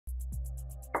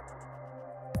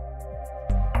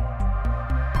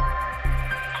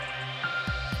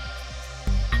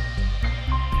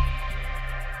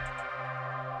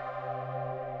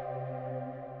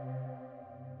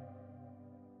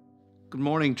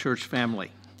morning, church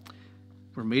family.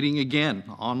 We're meeting again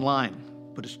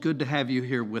online, but it's good to have you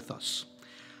here with us.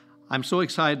 I'm so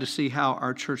excited to see how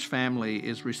our church family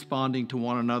is responding to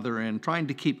one another and trying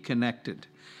to keep connected.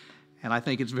 And I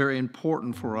think it's very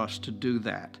important for us to do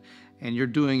that. And you're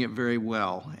doing it very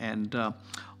well. And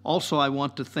also, I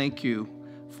want to thank you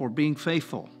for being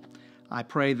faithful. I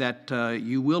pray that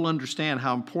you will understand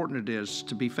how important it is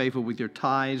to be faithful with your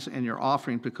tithes and your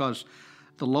offering, because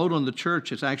the load on the church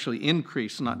has actually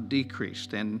increased, not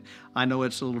decreased. And I know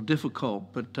it's a little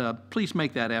difficult, but please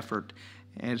make that effort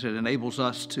as it enables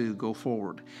us to go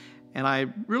forward. And I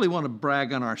really want to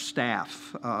brag on our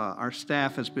staff. Our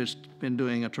staff has been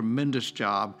doing a tremendous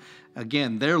job.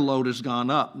 Again, their load has gone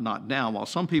up, not down. While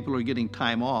some people are getting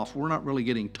time off, we're not really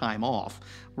getting time off.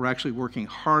 We're actually working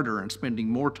harder and spending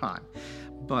more time.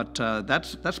 But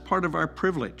that's part of our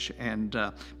privilege.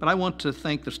 But I want to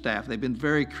thank the staff. They've been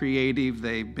very creative.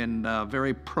 They've been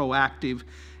very proactive.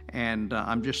 And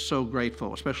I'm just so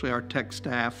grateful, especially our tech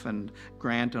staff and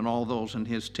Grant and all those in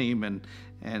his team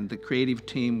and the creative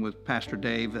team with Pastor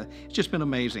Dave. It's just been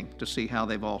amazing to see how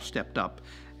they've all stepped up.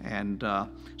 And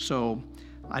so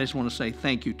I just want to say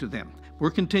thank you to them. We're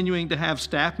continuing to have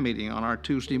staff meeting on our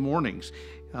Tuesday mornings.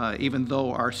 Even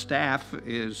though our staff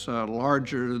is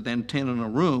larger than 10 in a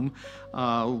room,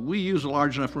 we use a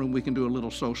large enough room we can do a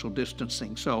little social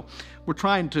distancing. So we're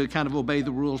trying to kind of obey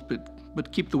the rules,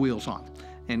 but keep the wheels on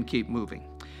and keep moving.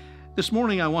 This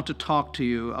morning I want to talk to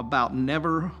you about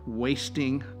never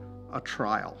wasting a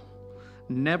trial.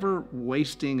 Never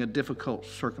wasting a difficult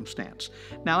circumstance.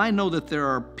 Now, I know that there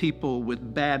are people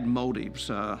with bad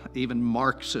motives, even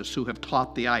Marxists, who have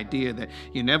taught the idea that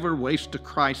you never waste a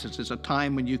crisis. It's a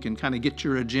time when you can kind of get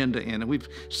your agenda in. And we've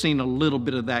seen a little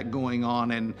bit of that going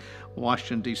on in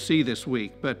Washington, D.C. this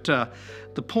week. But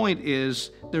the point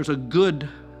is, there's a good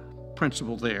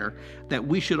principle there that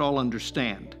we should all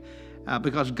understand.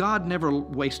 Because God never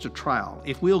wastes a trial.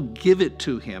 If we'll give it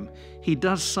to Him, He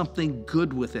does something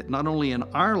good with it, not only in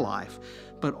our life,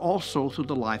 but also through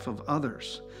the life of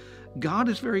others. God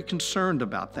is very concerned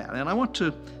about that. And I want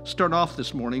to start off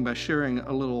this morning by sharing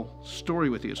a little story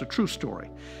with you. It's a true story.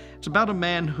 It's about a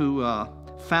man who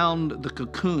found the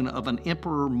cocoon of an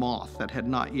emperor moth that had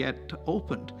not yet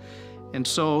opened. And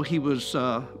so he was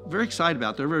very excited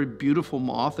about it. They're a very beautiful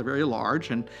moth. They're very large.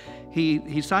 And he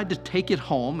decided to take it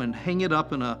home and hang it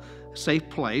up in a safe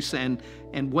place and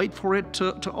wait for it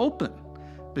to open,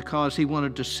 because he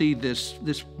wanted to see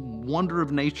this wonder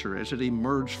of nature as it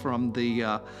emerged from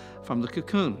the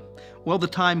cocoon. Well, the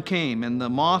time came, and the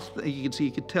moth, you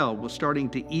could tell, was starting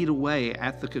to eat away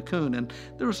at the cocoon, and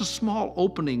there was a small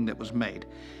opening that was made.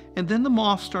 And then the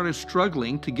moth started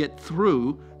struggling to get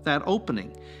through that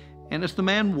opening. And as the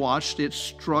man watched, it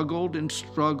struggled and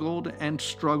struggled and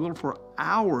struggled for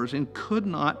hours and could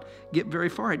not get very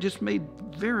far. It just made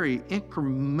very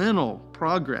incremental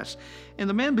progress. And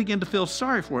the man began to feel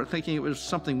sorry for it, thinking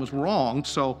something was wrong.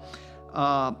 So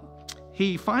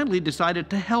he finally decided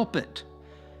to help it.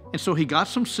 And so he got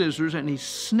some scissors and he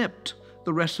snipped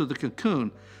the rest of the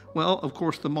cocoon. Well, of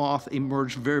course, the moth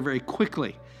emerged very, very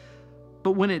quickly.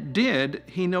 But when it did,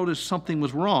 he noticed something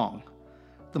was wrong.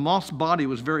 The moth's body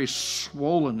was very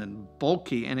swollen and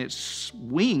bulky, and its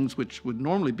wings, which would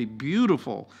normally be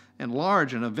beautiful and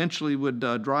large and eventually would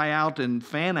dry out and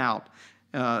fan out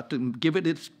to give it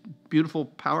its beautiful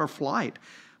power of flight,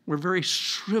 were very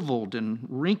shriveled and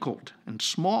wrinkled and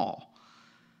small.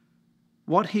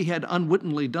 What he had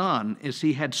unwittingly done is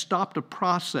he had stopped a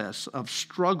process of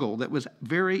struggle that was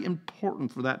very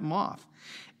important for that moth.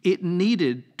 It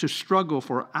needed to struggle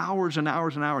for hours and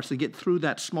hours and hours to get through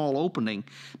that small opening,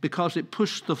 because it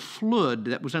pushed the fluid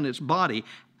that was in its body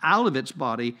out of its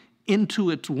body into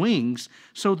its wings,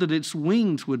 so that its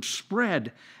wings would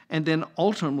spread and then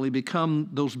ultimately become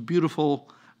those beautiful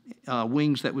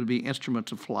wings that would be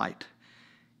instruments of flight.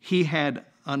 He had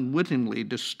unwittingly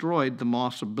destroyed the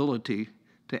moth's ability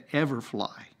to ever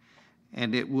fly,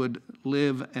 and it would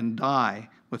live and die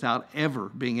without ever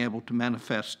being able to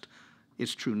manifest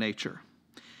its true nature.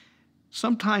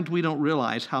 Sometimes we don't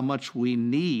realize how much we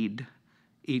need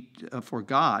for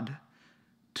God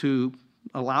to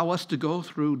allow us to go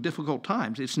through difficult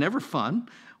times. It's never fun.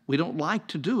 We don't like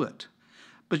to do it.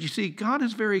 But you see, God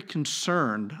is very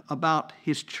concerned about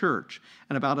His church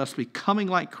and about us becoming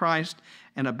like Christ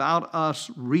and about us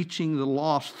reaching the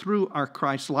lost through our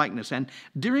Christ likeness. And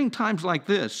during times like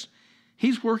this,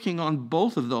 He's working on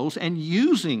both of those and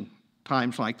using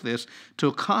times like this to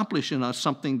accomplish in us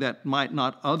something that might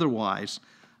not otherwise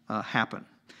happen.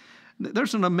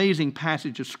 There's an amazing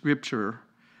passage of Scripture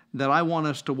that I want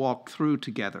us to walk through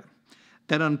together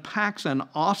that unpacks an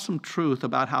awesome truth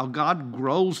about how God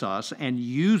grows us and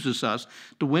uses us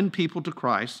to win people to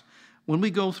Christ when we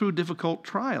go through difficult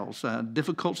trials,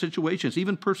 difficult situations,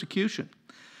 even persecution.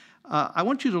 I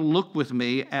want you to look with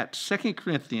me at 2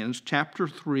 Corinthians chapter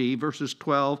 3, verses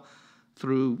 12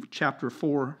 through chapter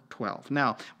 4:12.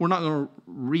 Now, we're not going to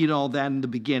read all that in the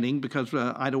beginning because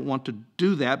I don't want to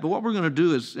do that, but what we're going to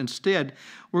do is instead,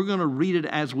 we're going to read it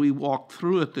as we walk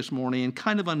through it this morning and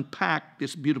kind of unpack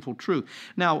this beautiful truth.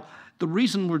 Now, the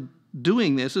reason we're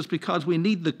doing this is because we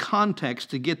need the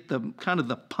context to get the kind of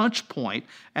the punch point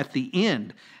at the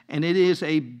end. And it is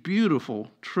a beautiful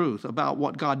truth about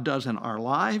what God does in our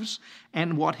lives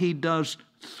and what he does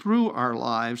through our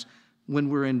lives when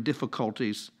we're in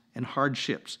difficulties and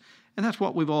hardships. And that's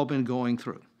what we've all been going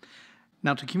through.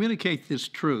 Now, to communicate this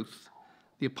truth,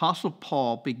 the Apostle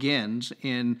Paul begins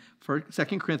in 2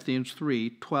 Corinthians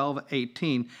 3, 12,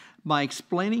 18, by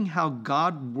explaining how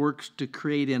God works to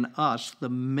create in us the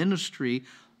ministry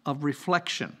of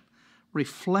reflection,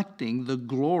 reflecting the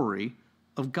glory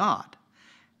of God.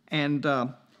 And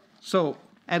so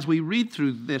as we read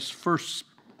through this first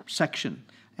section,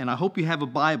 and I hope you have a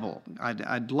Bible.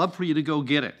 I'd love for you to go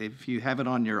get it. If you have it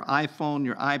on your iPhone,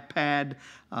 your iPad,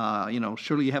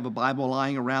 surely you have a Bible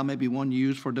lying around, maybe one you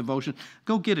use for devotion.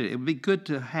 Go get it. It would be good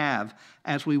to have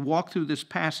as we walk through this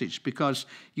passage because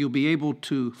you'll be able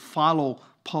to follow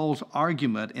Paul's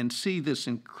argument and see this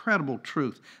incredible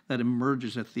truth that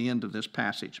emerges at the end of this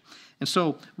passage. And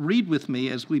so read with me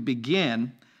as we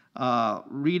begin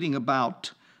reading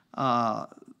about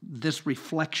this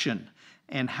reflection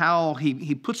and how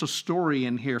he puts a story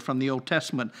in here from the Old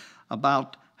Testament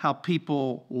about how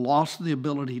people lost the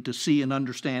ability to see and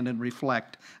understand and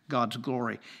reflect God's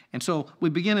glory. And so we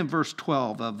begin in verse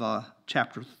 12 of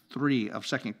chapter 3 of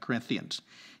 2 Corinthians.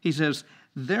 He says,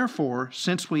 "Therefore,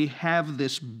 since we have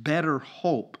this better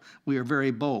hope, we are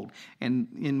very bold."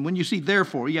 And when you see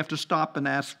therefore, you have to stop and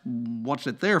ask, what's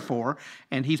it there for?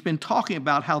 And he's been talking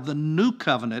about how the new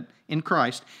covenant in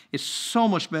Christ is so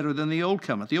much better than the old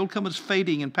covenant. The old covenant is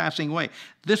fading and passing away.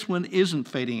 This one isn't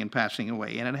fading and passing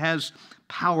away, and it has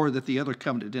power that the other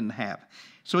covenant didn't have.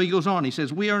 So he goes on, he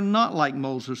says, "We are not like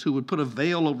Moses, who would put a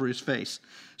veil over his face,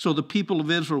 so the people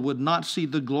of Israel would not see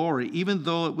the glory, even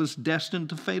though it was destined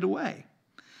to fade away.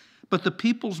 But the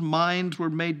people's minds were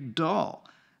made dull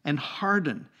and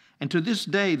hardened, and to this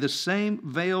day the same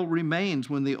veil remains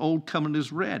when the old covenant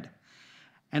is read.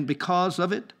 And because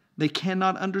of it, they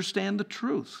cannot understand the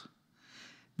truth.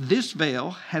 This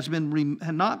veil has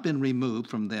not been removed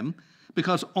from them,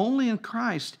 because only in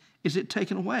Christ is it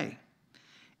taken away.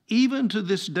 Even to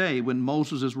this day, when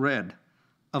Moses is read,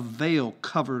 a veil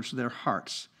covers their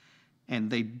hearts,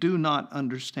 and they do not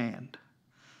understand.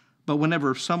 But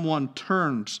whenever someone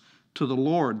turns to the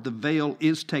Lord, the veil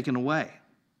is taken away.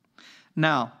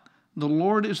 Now, the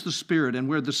Lord is the Spirit, and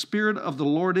where the Spirit of the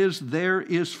Lord is, there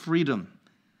is freedom.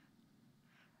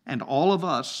 And all of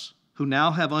us who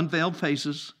now have unveiled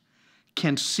faces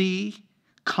can see,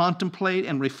 contemplate,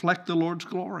 and reflect the Lord's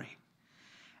glory.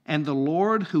 And the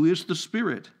Lord, who is the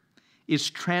Spirit,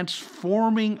 is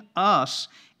transforming us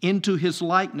into his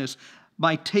likeness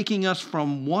by taking us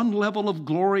from one level of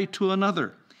glory to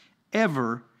another,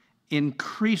 ever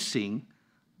increasing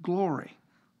glory.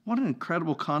 What an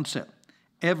incredible concept,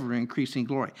 ever increasing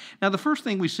glory. Now, the first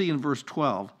thing we see in verse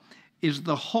 12 is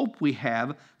the hope we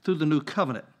have through the new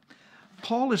covenant.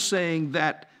 Paul is saying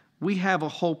that we have a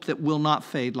hope that will not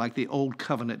fade like the old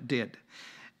covenant did.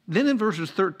 Then in verses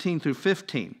 13 through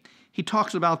 15, he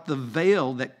talks about the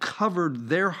veil that covered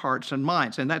their hearts and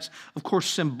minds. And that's, of course,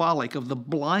 symbolic of the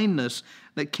blindness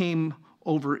that came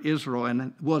over Israel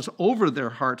and was over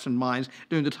their hearts and minds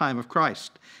during the time of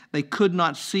Christ. They could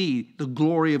not see the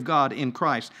glory of God in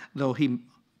Christ, though he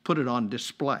put it on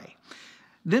display.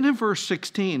 Then in verse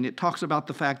 16, it talks about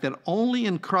the fact that only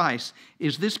in Christ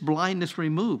is this blindness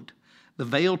removed, the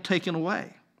veil taken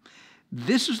away.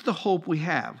 This is the hope we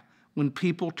have when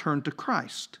people turn to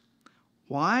Christ.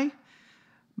 Why?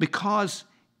 Because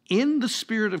in the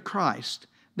Spirit of Christ,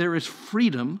 there is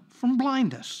freedom from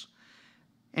blindness.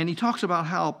 And he talks about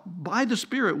how by the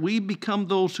Spirit we become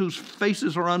those whose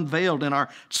faces are unveiled and our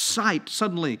sight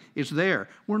suddenly is there.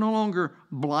 We're no longer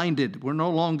blinded. We're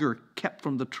no longer kept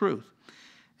from the truth.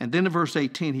 And then in verse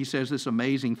 18 he says this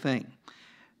amazing thing,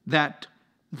 that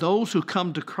those who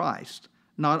come to Christ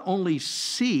not only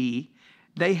see,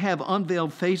 they have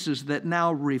unveiled faces that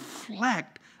now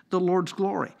reflect the Lord's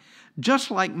glory.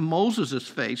 Just like Moses'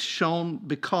 face shone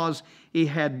because he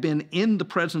had been in the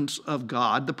presence of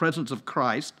God, the presence of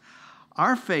Christ,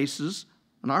 our faces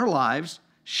and our lives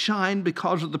shine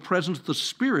because of the presence of the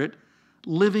Spirit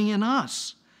living in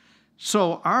us.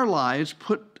 So our lives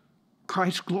put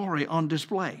Christ's glory on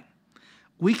display.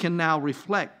 We can now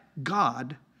reflect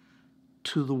God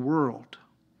to the world.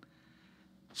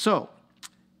 So,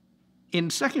 in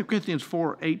 2 Corinthians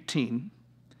 4:18,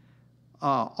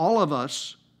 all of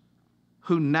us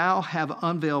who now have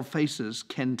unveiled faces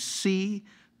can see,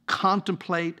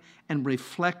 contemplate, and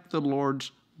reflect the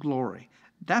Lord's glory.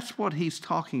 That's what he's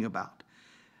talking about.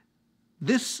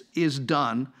 This is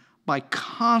done by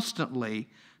constantly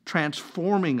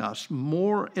transforming us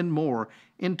more and more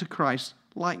into Christ's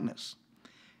likeness.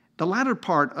 The latter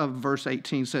part of verse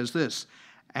 18 says this,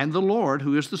 and the Lord,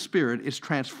 who is the Spirit, is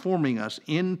transforming us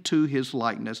into his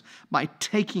likeness by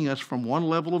taking us from one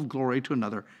level of glory to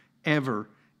another, ever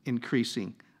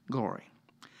increasing glory.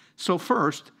 So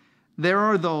first, there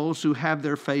are those who have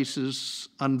their faces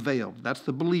unveiled. That's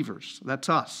the believers. That's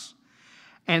us.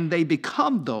 And they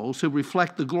become those who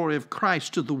reflect the glory of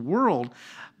Christ to the world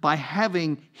by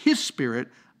having his Spirit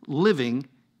living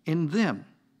in them.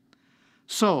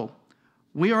 So,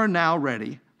 we are now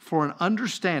ready for an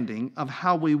understanding of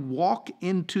how we walk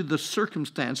into the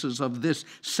circumstances of this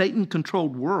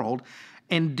Satan-controlled world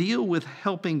and deal with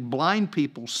helping blind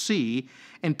people see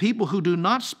and people who do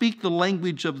not speak the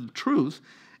language of the truth,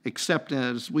 except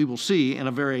as we will see in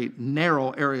a very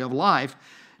narrow area of life,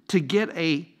 to get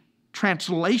a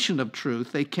translation of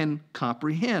truth they can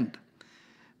comprehend.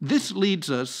 This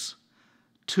leads us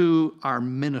to our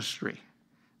ministry.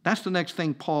 That's the next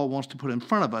thing Paul wants to put in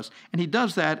front of us. And he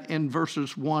does that in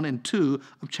verses 1 and 2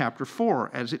 of chapter 4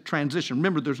 as it transitions.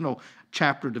 Remember, there's no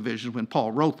chapter division when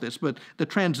Paul wrote this, but the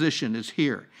transition is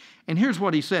here. And here's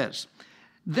what he says.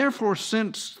 Therefore,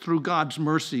 since through God's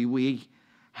mercy we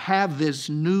have this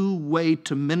new way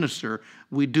to minister,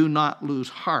 we do not lose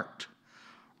heart.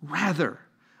 Rather,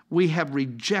 we have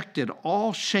rejected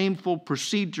all shameful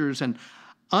procedures and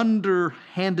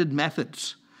underhanded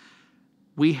methods.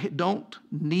 We don't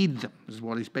need them, is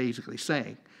what he's basically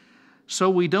saying. So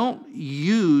we don't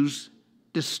use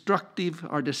destructive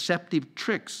or deceptive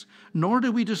tricks, nor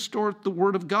do we distort the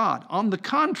word of God. On the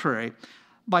contrary,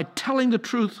 by telling the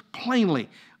truth plainly,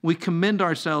 we commend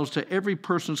ourselves to every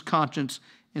person's conscience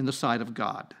in the sight of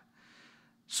God.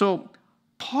 So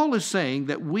Paul is saying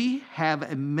that we have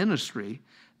a ministry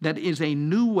that is a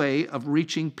new way of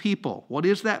reaching people. What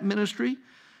is that ministry?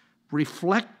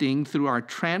 Reflecting through our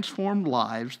transformed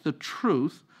lives the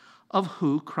truth of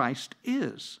who Christ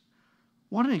is.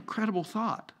 What an incredible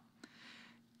thought.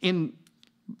 In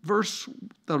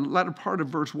the latter part of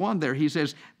verse 1 there, he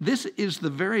says, this is the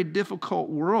very difficult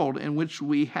world in which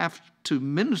we have to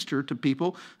minister to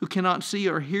people who cannot see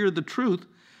or hear the truth.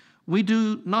 We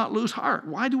do not lose heart.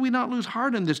 Why do we not lose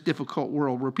heart in this difficult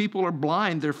world where people are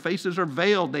blind, their faces are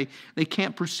veiled, they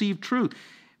can't perceive truth?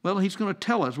 Well, he's going to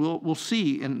tell us. We'll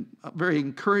see in a very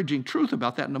encouraging truth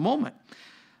about that in a moment.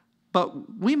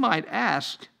 But we might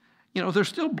ask, they're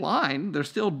still blind, they're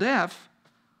still deaf,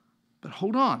 but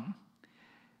hold on.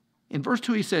 In verse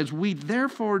 2 he says, we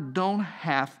therefore don't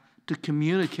have to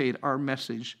communicate our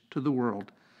message to the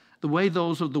world the way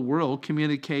those of the world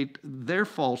communicate their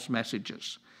false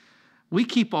messages. We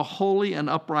keep a holy and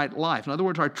upright life. In other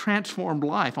words, our transformed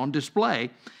life on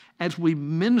display as we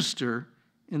minister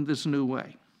in this new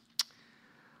way.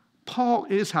 Paul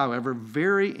is, however,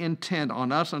 very intent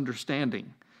on us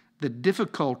understanding the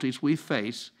difficulties we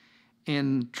face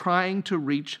in trying to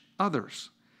reach others.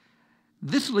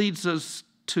 This leads us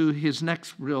to his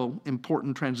next real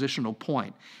important transitional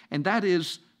point, and that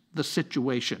is the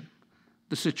situation.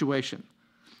 The situation.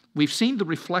 We've seen the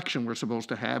reflection we're supposed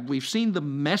to have. We've seen the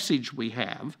message we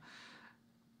have,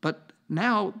 but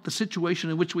now the situation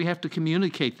in which we have to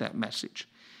communicate that message.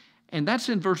 And that's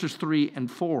in verses 3 and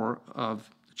 4 of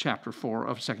chapter 4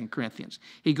 of 2 Corinthians.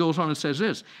 He goes on and says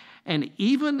this, and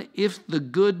even if the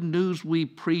good news we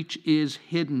preach is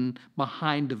hidden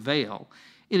behind a veil,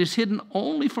 it is hidden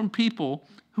only from people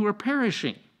who are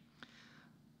perishing.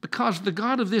 Because the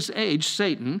God of this age,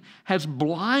 Satan, has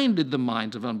blinded the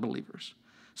minds of unbelievers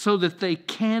so that they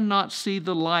cannot see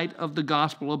the light of the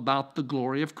gospel about the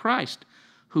glory of Christ,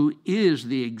 who is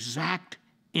the exact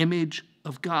image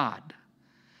of God.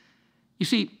 You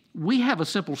see, we have a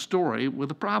simple story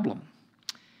with a problem.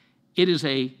 It is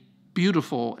a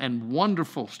beautiful and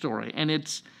wonderful story, and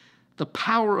it's the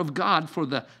power of God for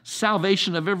the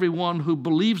salvation of everyone who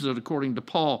believes it, according to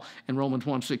Paul in Romans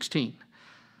 1:16.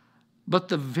 But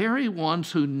the very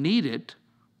ones who need it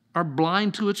are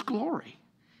blind to its glory,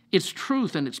 its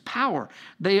truth, and its power.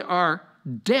 They are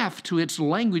deaf to its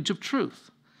language of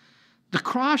truth. The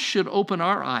cross should open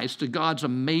our eyes to God's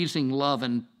amazing love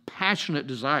and passionate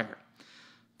desire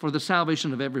for the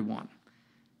salvation of everyone.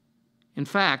 In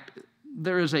fact,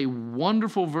 there is a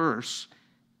wonderful verse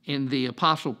in the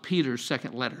Apostle Peter's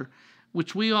second letter,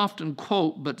 which we often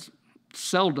quote but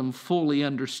seldom fully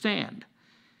understand.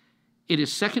 It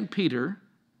is 2 Peter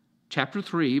chapter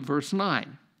 3, verse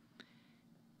 9.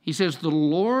 He says, "The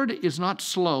Lord is not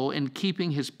slow in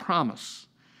keeping his promise,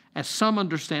 as some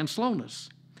understand slowness.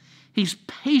 He's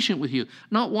patient with you,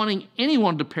 not wanting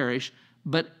anyone to perish,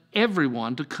 but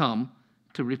everyone to come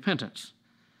to repentance."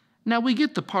 Now, we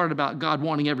get the part about God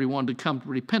wanting everyone to come to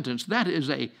repentance. That is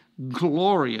a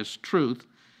glorious truth,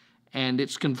 and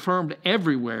it's confirmed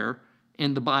everywhere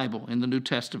in the Bible, in the New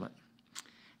Testament.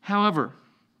 However,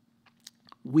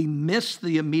 we miss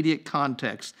the immediate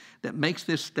context that makes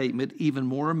this statement even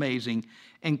more amazing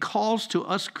and calls to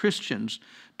us Christians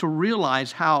to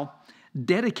realize how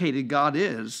dedicated God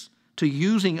is to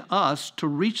using us to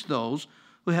reach those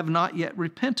who have not yet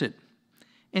repented.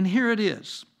 And here it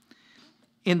is.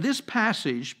 In this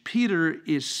passage, Peter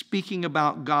is speaking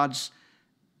about God's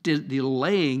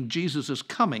delaying Jesus'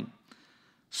 coming.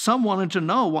 Some wanted to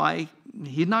know why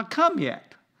he'd not come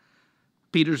yet.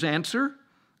 Peter's answer,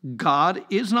 God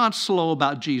is not slow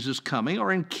about Jesus coming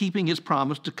or in keeping his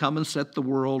promise to come and set the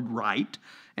world right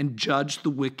and judge the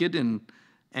wicked and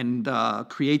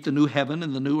create the new heaven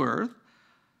and the new earth.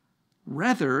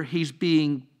 Rather, he's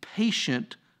being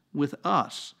patient with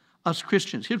us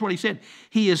Christians. Here's what he said.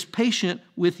 He is patient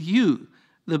with you,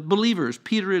 the believers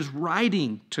Peter is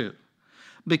writing to,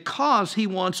 because he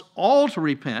wants all to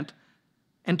repent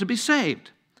and to be saved.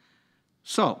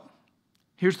 So,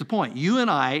 here's the point. You and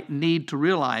I need to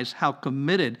realize how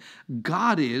committed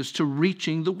God is to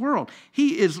reaching the world.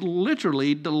 He is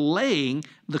literally delaying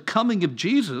the coming of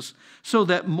Jesus so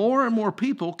that more and more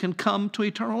people can come to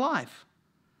eternal life.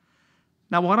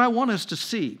 Now, what I want us to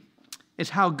see is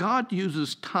how God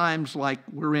uses times like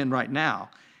we're in right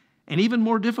now, and even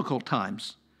more difficult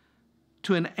times,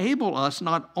 to enable us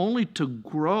not only to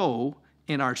grow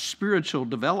in our spiritual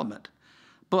development,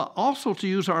 but also to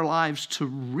use our lives to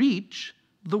reach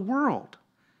the world.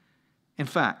 In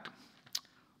fact,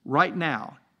 right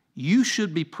now, you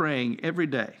should be praying every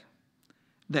day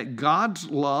that God's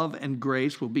love and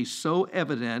grace will be so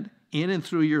evident in and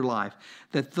through your life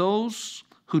that those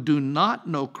who do not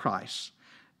know Christ,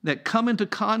 that come into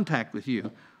contact with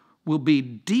you, will be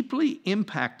deeply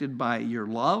impacted by your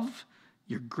love,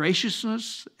 your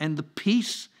graciousness, and the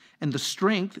peace and the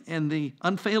strength and the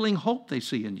unfailing hope they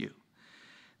see in you.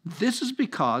 This is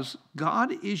because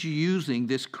God is using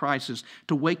this crisis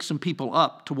to wake some people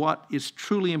up to what is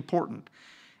truly important.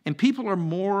 And people are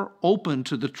more open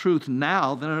to the truth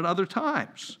now than at other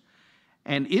times.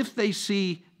 And if they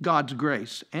see God's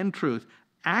grace and truth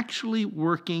actually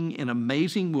working in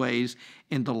amazing ways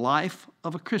in the life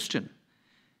of a Christian,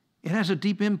 it has a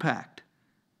deep impact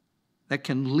that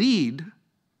can lead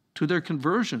to their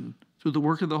conversion through the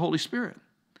work of the Holy Spirit.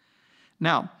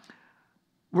 Now,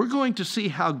 we're going to see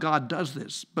how God does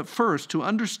this, but first, to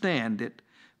understand it,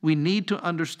 we need to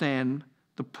understand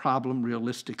the problem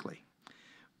realistically.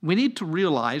 We need to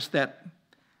realize that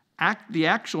the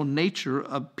actual nature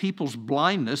of people's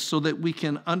blindness so that we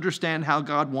can understand how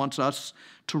God wants us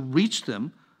to reach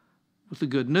them with the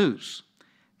good news.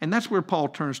 And that's where Paul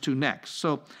turns to next.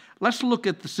 So let's look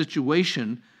at the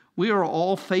situation we are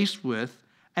all faced with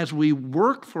as we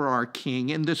work for our King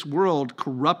in this world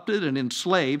corrupted and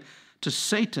enslaved to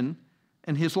Satan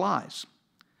and his lies.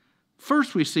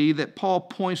 First, we see that Paul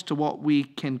points to what we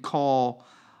can call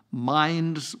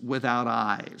minds without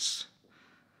eyes.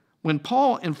 When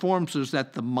Paul informs us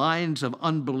that the minds of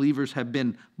unbelievers have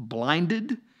been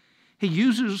blinded, he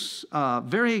uses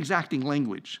very exacting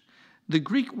language. The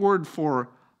Greek word for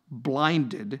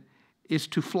blinded is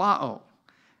tuphlao.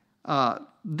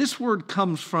 This word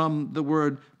comes from the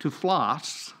word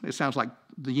tuflos. It sounds like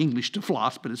the English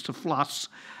tuflos, but it's tuflos,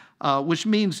 which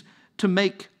means to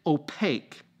make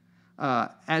opaque,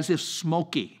 as if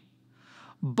smoky.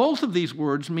 Both of these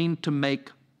words mean to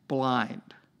make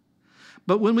blind.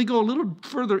 But when we go a little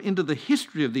further into the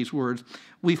history of these words,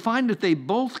 we find that they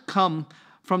both come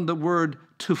from the word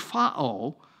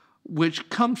tufao, which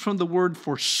comes from the word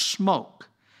for smoke.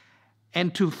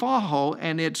 And tufao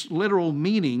and its literal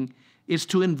meaning is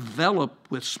to envelop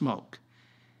with smoke.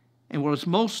 And what is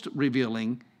most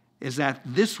revealing is that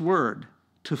this word,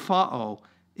 tufao,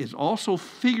 is also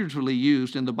figuratively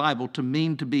used in the Bible to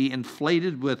mean to be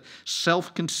inflated with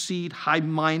self-conceit,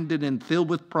 high-minded, and filled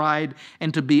with pride,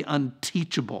 and to be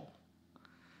unteachable.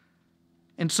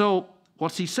 And so,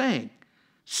 what's he saying?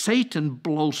 Satan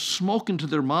blows smoke into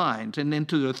their minds and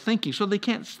into their thinking so they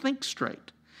can't think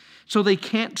straight, so they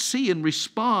can't see and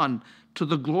respond to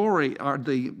the glory or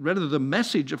the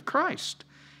message of Christ.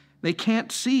 They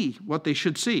can't see what they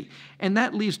should see. And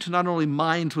that leads to not only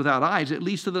minds without eyes, it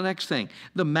leads to the next thing,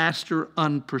 the master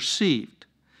unperceived.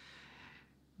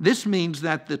 This means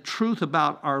that the truth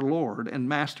about our Lord and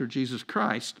Master Jesus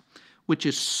Christ, which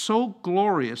is so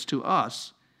glorious to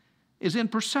us, is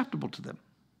imperceptible to them.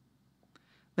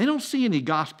 They don't see any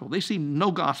gospel. They see no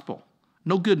gospel,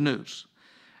 no good news.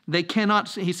 They cannot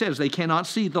see, he says, they cannot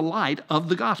see the light of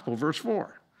the gospel, verse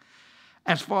 4.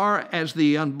 As far as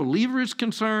the unbeliever is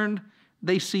concerned,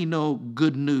 they see no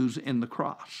good news in the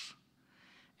cross.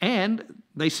 And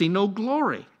they see no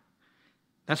glory.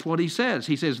 That's what he says.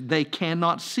 He says they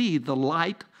cannot see the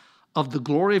light of the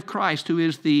glory of Christ, who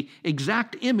is the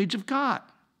exact image of God.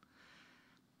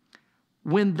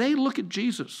 When they look at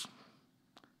Jesus,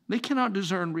 they cannot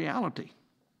discern reality.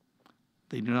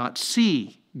 They do not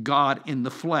see God in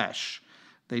the flesh.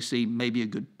 They see maybe a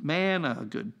good man, a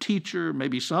good teacher.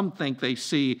 Maybe some think they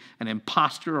see an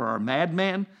imposter or a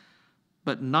madman,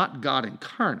 but not God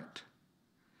incarnate.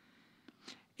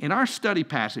 In our study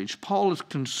passage, Paul is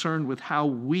concerned with how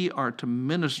we are to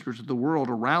minister to the world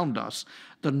around us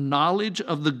the knowledge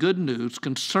of the good news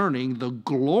concerning the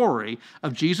glory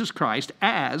of Jesus Christ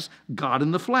as God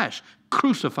in the flesh,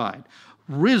 crucified,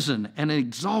 risen, and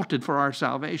exalted for our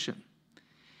salvation.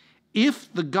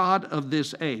 If the God of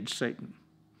this age, Satan,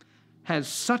 has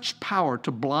such power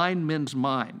to blind men's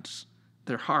minds,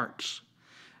 their hearts,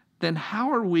 then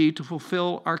how are we to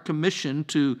fulfill our commission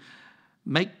to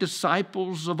make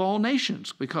disciples of all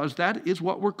nations? Because that is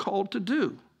what we're called to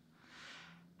do.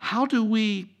 How do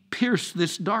we pierce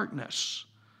this darkness?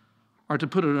 Or to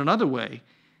put it another way,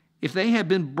 if they have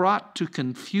been brought to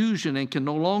confusion and can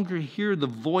no longer hear the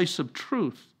voice of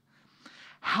truth,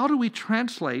 how do we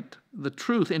translate the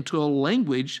truth into a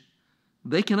language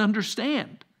they can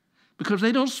understand? Because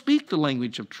they don't speak the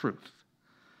language of truth.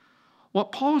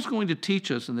 What Paul is going to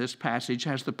teach us in this passage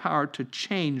has the power to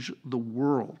change the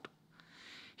world.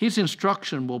 His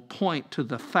instruction will point to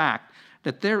the fact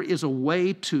that there is a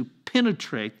way to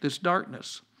penetrate this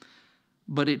darkness,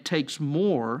 but it takes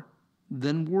more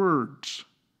than words.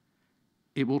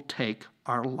 It will take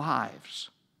our lives.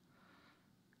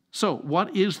 So,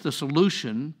 what is the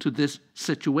solution to this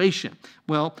situation?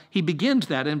 Well, he begins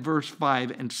that in verse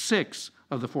 5 and 6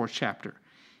 of the 4th chapter.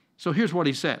 So here's what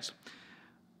he says.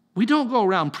 We don't go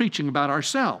around preaching about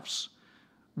ourselves.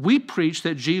 We preach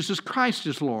that Jesus Christ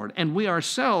is Lord, and we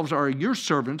ourselves are your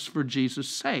servants for Jesus'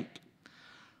 sake.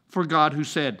 For God, who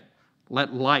said,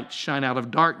 "Let light shine out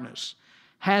of darkness,"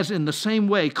 has in the same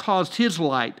way caused his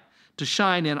light to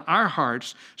shine in our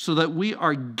hearts so that we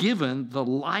are given the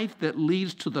light that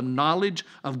leads to the knowledge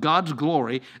of God's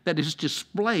glory that is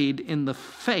displayed in the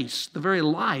face, the very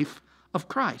life of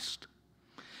Christ.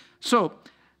 So,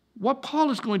 what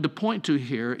Paul is going to point to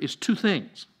here is two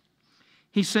things.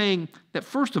 He's saying that,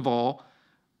 first of all,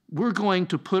 we're going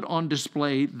to put on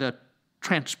display the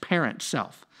transparent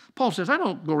self. Paul says, I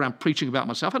don't go around preaching about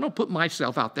myself. I don't put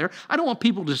myself out there. I don't want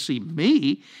people to see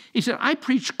me. He said, I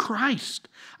preach Christ.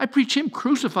 I preach him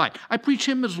crucified. I preach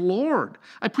him as Lord.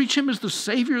 I preach him as the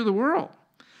Savior of the world.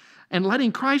 And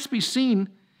letting Christ be seen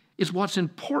is what's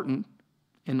important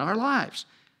in our lives.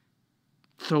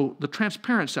 So the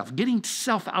transparent self, getting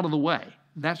self out of the way,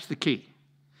 that's the key.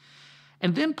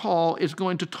 And then Paul is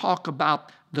going to talk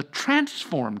about the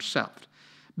transformed self,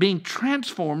 being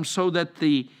transformed so that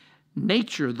the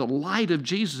nature, the light of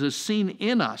Jesus is seen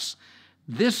in us.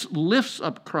 This lifts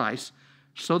up Christ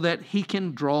so that he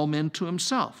can draw men to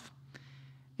himself.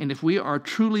 And if we are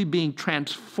truly being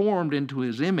transformed into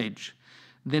his image,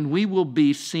 then we will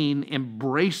be seen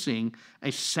embracing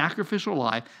a sacrificial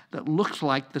life that looks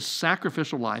like the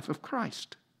sacrificial life of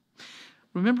Christ.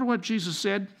 Remember what Jesus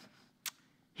said?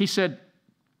 He said,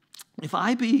 if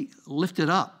I be lifted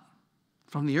up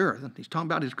from the earth, and he's talking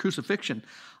about his crucifixion,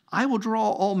 I will draw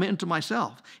all men to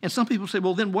myself. And some people say,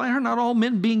 well, then why are not all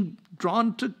men being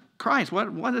drawn to Christ? Why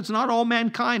is not all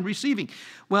mankind receiving?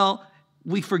 Well,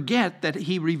 we forget that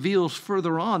he reveals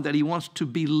further on that he wants to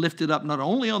be lifted up not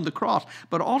only on the cross,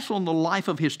 but also on the life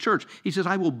of his church. He says,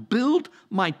 I will build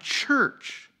my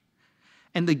church,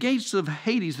 and the gates of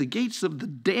Hades, the gates of the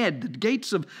dead, the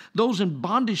gates of those in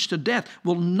bondage to death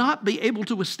will not be able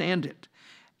to withstand it.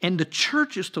 And the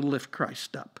church is to lift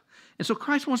Christ up. And so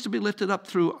Christ wants to be lifted up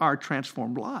through our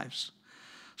transformed lives.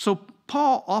 So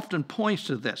Paul often points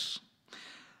to this.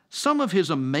 Some of his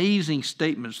amazing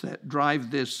statements that drive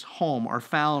this home are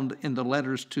found in the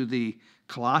letters to the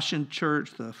Colossian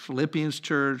church, the Philippians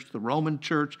church, the Roman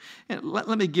church. And let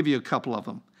me give you a couple of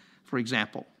them. For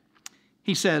example,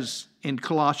 he says in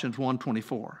Colossians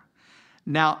 1:24,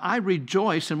 now I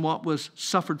rejoice in what was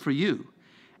suffered for you,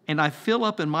 and I fill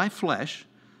up in my flesh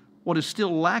what is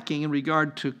still lacking in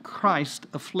regard to Christ's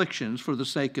afflictions for the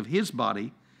sake of his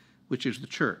body, which is the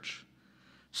church.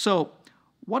 So,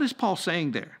 what is Paul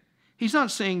saying there? He's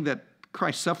not saying that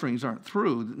Christ's sufferings aren't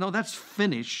through. No, that's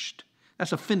finished.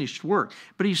 That's a finished work.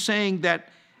 But he's saying that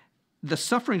the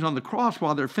sufferings on the cross,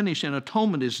 while they're finished and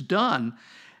atonement is done,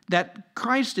 that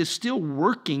Christ is still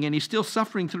working and he's still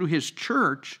suffering through his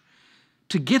church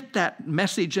to get that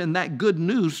message and that good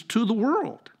news to the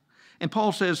world. And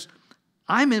Paul says,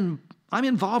 I'm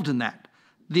involved in that.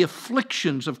 The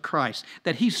afflictions of Christ,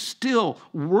 that he's still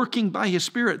working by his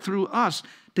Spirit through us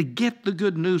to get the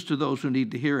good news to those who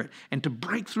need to hear it and to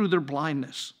break through their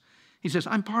blindness. He says,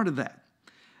 I'm part of that.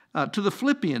 To the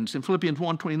Philippians, in Philippians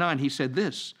 1:29, he said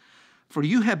this, for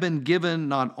you have been given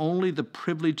not only the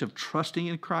privilege of trusting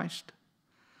in Christ,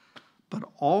 but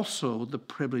also the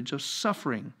privilege of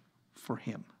suffering for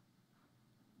him.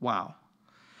 Wow.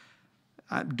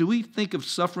 Do we think of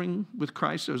suffering with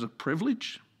Christ as a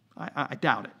privilege? I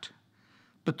doubt it.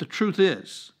 But the truth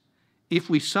is, if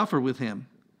we suffer with him,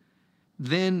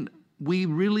 then we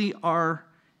really are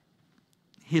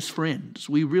his friends.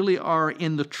 We really are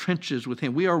in the trenches with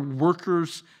him. We are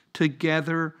workers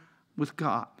together with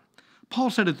God. Paul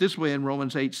said it this way in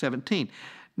Romans 8:17.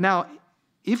 Now,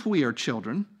 if we are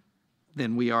children,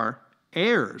 then we are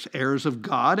heirs, heirs of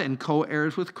God and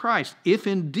co-heirs with Christ, if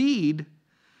indeed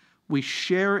we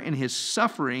share in his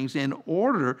sufferings in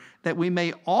order that we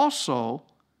may also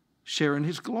share in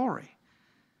his glory.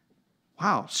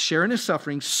 Wow, share in his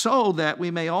suffering so that we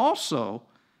may also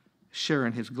share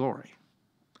in his glory.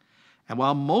 And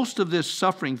while most of this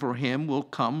suffering for him will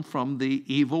come from the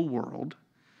evil world,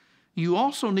 you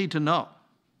also need to know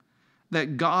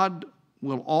that God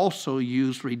will also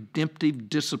use redemptive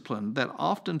discipline that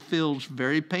often feels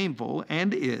very painful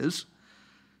and is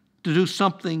to do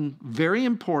something very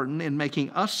important in making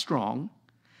us strong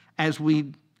as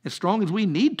strong as we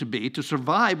need to be to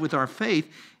survive with our faith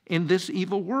in this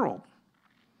evil world.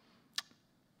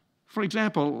 For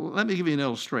example, let me give you an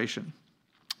illustration.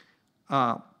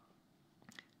 A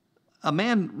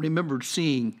man remembered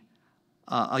seeing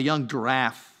a young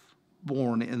giraffe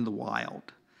born in the wild.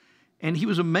 And he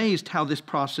was amazed how this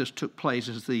process took place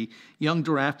as the young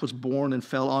giraffe was born and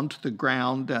fell onto the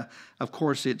ground. Of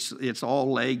course, it's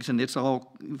all legs, and it's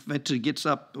all eventually gets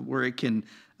up where it can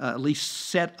at least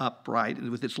set upright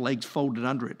with its legs folded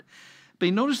under it. But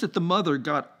he noticed that the mother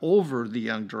got over the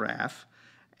young giraffe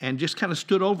and just kind of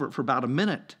stood over it for about a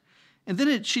minute. And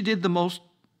then she did the most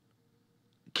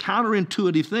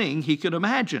counterintuitive thing he could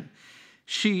imagine.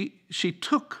 She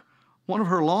took one of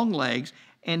her long legs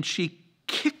and she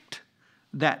kicked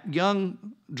that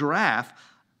young giraffe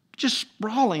just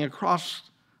sprawling across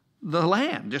the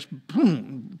land, just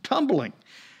boom, tumbling.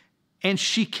 And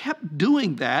she kept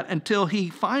doing that until he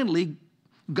finally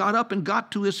got up and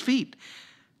got to his feet,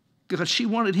 because she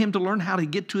wanted him to learn how to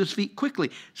get to his feet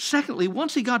quickly. Secondly,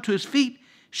 once he got to his feet,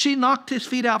 she knocked his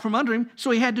feet out from under him,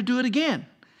 so he had to do it again.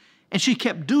 And she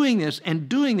kept doing this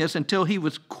until he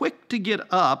was quick to get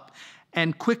up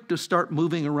and quick to start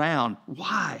moving around.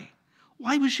 Why?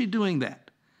 Why was she doing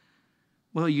that?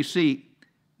 Well, you see,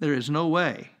 there is no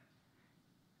way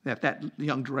that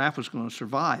young giraffe was going to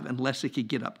survive unless it could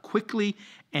get up quickly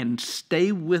and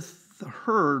stay with the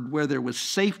herd where there was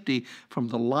safety from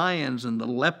the lions and the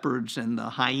leopards and the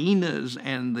hyenas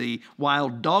and the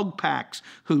wild dog packs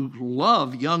who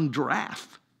love young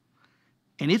giraffe.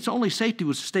 And its only safety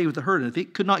was to stay with the herd. And if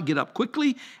it could not get up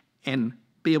quickly and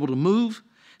be able to move,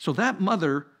 so that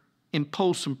mother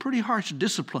imposed some pretty harsh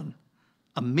discipline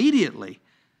immediately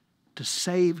to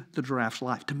save the giraffe's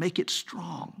life, to make it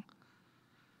strong.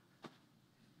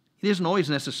 It isn't always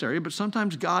necessary, but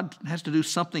sometimes God has to do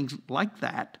something like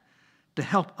that to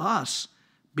help us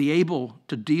be able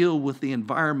to deal with the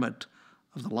environment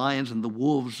of the lions and the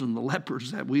wolves and the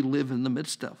leopards that we live in the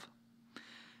midst of.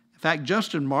 In fact,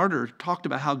 Justin Martyr talked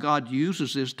about how God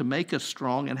uses this to make us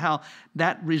strong and how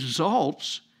that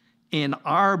results in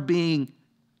our being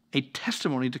a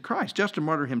testimony to Christ. Justin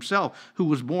Martyr himself, who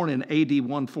was born in AD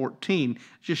 114,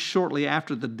 just shortly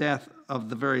after the death of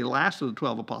the very last of the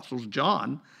 12 apostles,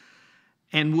 John,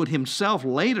 and would himself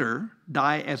later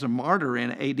die as a martyr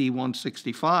in AD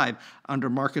 165 under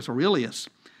Marcus Aurelius.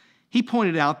 He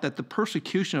pointed out that the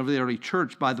persecution of the early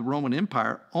church by the Roman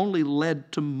Empire only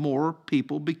led to more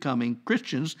people becoming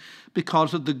Christians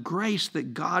because of the grace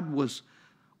that God was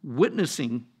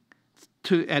witnessing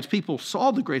to, as people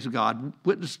saw the grace of God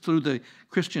witnessed through the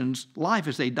Christians' life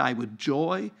as they died with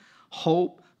joy,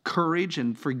 hope, courage,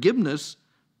 and forgiveness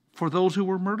for those who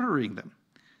were murdering them.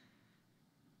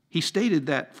 He stated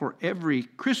that for every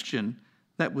Christian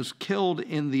that was killed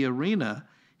in the arena,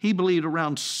 he believed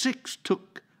around 6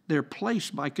 took their place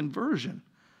by conversion.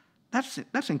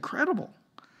 That's incredible.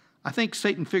 I think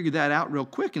Satan figured that out real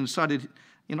quick and decided,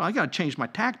 I got to change my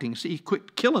tactics. He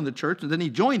quit killing the church, and then he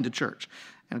joined the church.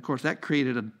 And, of course, that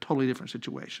created a totally different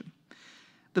situation.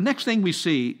 The next thing we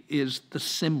see is the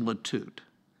similitude.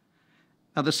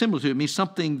 Now, the similitude means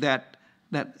something that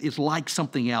is like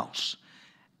something else.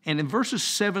 And in verses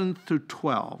 7 through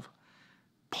 12,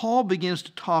 Paul begins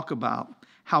to talk about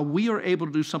how we are able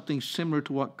to do something similar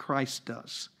to what Christ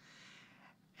does.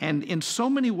 And in so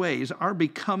many ways, our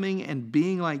becoming and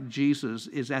being like Jesus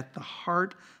is at the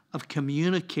heart of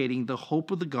communicating the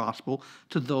hope of the gospel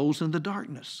to those in the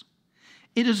darkness.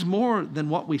 It is more than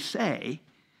what we say.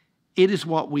 It is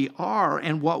what we are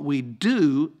and what we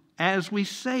do as we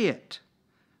say it.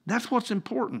 That's what's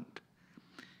important.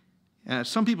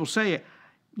 Some people say,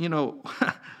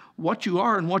 what you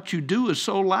are and what you do is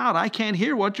so loud, I can't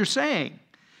hear what you're saying.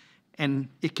 And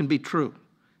it can be true.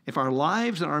 If our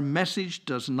lives and our message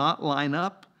does not line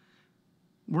up,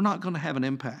 we're not going to have an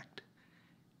impact.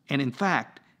 And in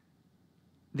fact,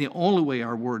 the only way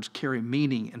our words carry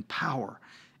meaning and power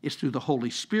is through the Holy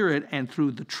Spirit and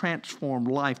through the transformed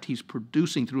life He's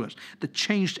producing through us, the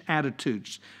changed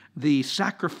attitudes, the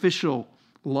sacrificial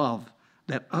love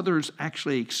that others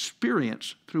actually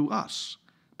experience through us,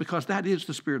 because that is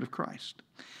the Spirit of Christ.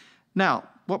 Now,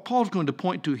 what Paul's going to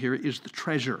point to here is the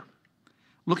treasure.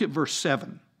 Look at verse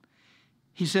 7.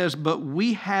 He says, "But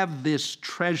we have this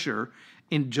treasure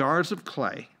in jars of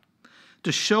clay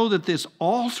to show that this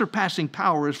all-surpassing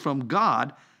power is from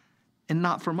God and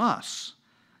not from us."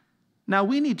 Now,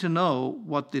 we need to know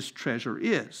what this treasure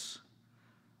is,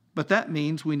 but that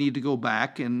means we need to go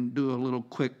back and do a little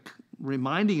quick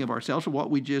reminding of ourselves of what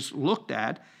we just looked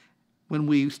at when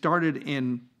we started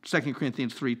in 2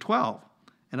 Corinthians 3:12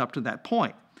 and up to that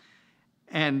point.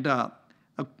 And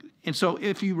so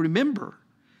if you remember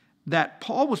that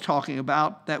Paul was talking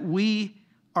about that we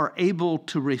are able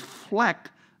to reflect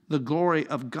the glory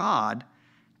of God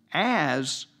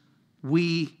as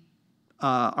we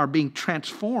are being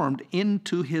transformed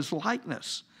into His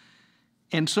likeness.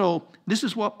 And so this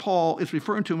is what Paul is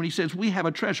referring to when he says we have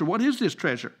a treasure. What is this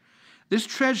treasure? This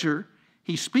treasure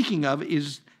he's speaking of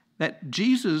is that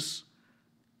Jesus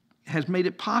has made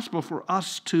it possible for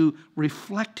us to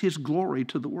reflect His glory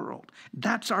to the world.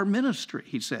 That's our ministry,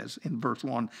 he says in verse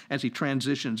 1 as he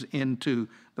transitions into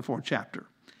the 4th chapter.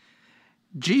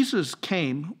 Jesus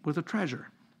came with a treasure.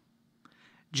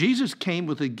 Jesus came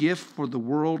with a gift for the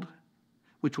world,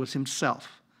 which was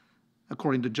Himself.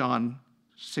 According to John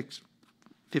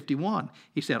 6:51,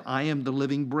 he said, "I am the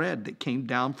living bread that came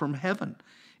down from heaven.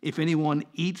 If anyone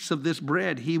eats of this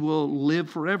bread, he will live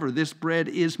forever. This bread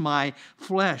is my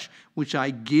flesh, which I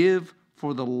give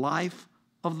for the life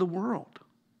of the world."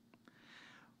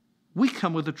 We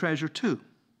come with a treasure too.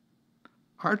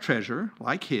 Our treasure,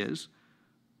 like His,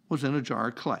 was in a jar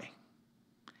of clay.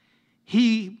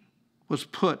 He has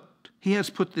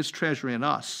put this treasure in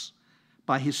us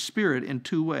by His Spirit in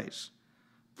 2 ways.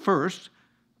 First,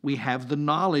 we have the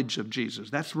knowledge of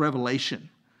Jesus. That's revelation.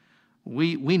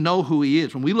 We know who He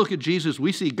is. When we look at Jesus,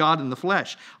 we see God in the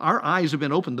flesh. Our eyes have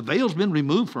been opened. The veil's been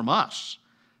removed from us.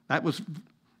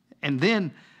 And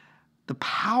then the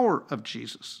power of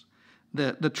Jesus,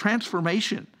 the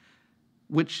transformation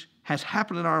which has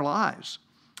happened in our lives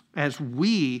as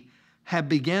we have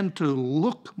begun to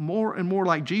look more and more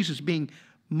like Jesus, being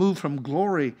moved from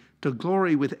glory to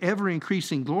glory with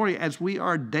ever-increasing glory as we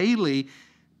are daily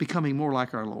becoming more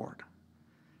like our Lord.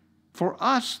 For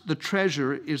us, the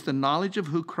treasure is the knowledge of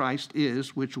who Christ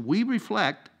is, which we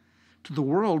reflect to the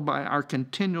world by our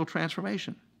continual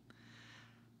transformation.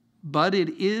 But it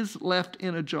is left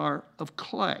in a jar of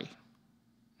clay.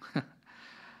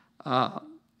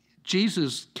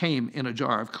 Jesus came in a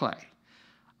jar of clay.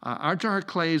 Our jar of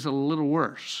clay is a little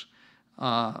worse.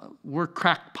 We're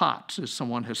cracked pots, as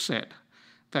someone has said.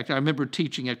 In fact, I remember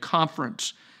teaching a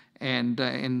conference, and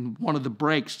in one of the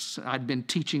breaks, I'd been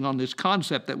teaching on this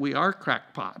concept that we are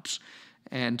cracked pots.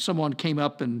 And someone came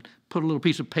up and put a little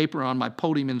piece of paper on my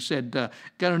podium and said,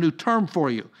 "Got a new term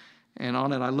for you." And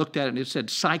on it, I looked at it, and it said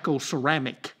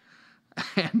psychoceramic.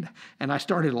 And I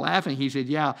started laughing. He said,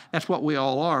 "Yeah, that's what we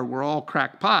all are. We're all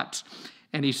cracked pots."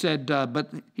 And he said,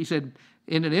 "Isn't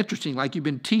it interesting, like you've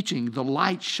been teaching, the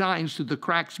light shines through the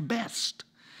cracks best.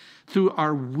 Through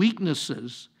our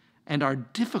weaknesses and our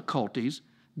difficulties,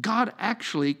 God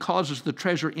actually causes the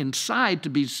treasure inside to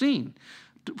be seen."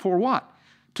 For what?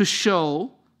 To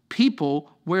show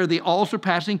people where the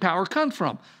all-surpassing power comes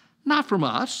from. Not from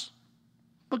us,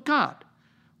 but God.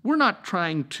 We're not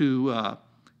trying to,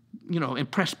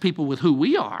 impress people with who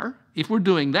we are. If we're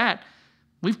doing that,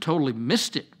 we've totally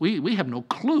missed it. We have no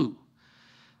clue.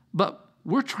 But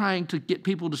we're trying to get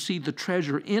people to see the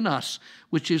treasure in us,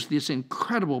 which is this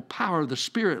incredible power of the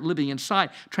Spirit living inside,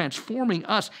 transforming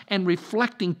us and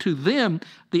reflecting to them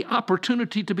the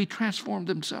opportunity to be transformed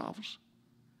themselves.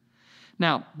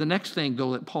 Now, the next thing,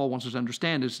 though, that Paul wants us to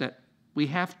understand is that we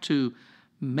have to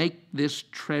make this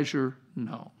treasure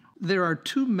known. There are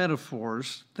two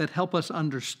metaphors that help us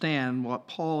understand what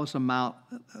Paul is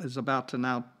about to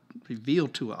now reveal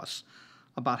to us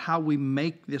about how we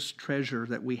make this treasure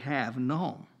that we have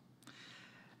known.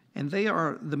 And they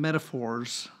are the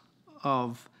metaphors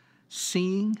of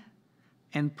seeing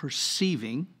and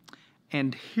perceiving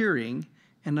and hearing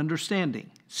and understanding.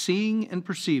 Seeing and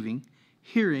perceiving,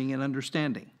 hearing and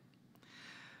understanding.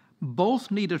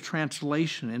 Both need a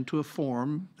translation into a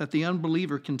form that the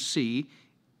unbeliever can see,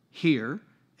 hear,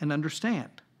 and understand.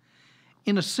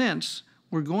 In a sense,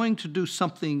 we're going to do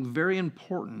something very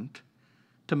important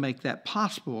to make that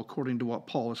possible, according to what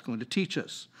Paul is going to teach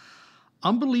us.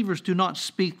 Unbelievers do not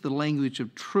speak the language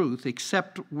of truth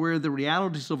except where the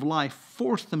realities of life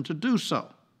force them to do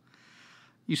so.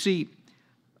 You see,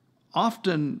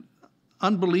 often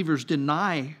unbelievers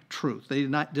deny truth. They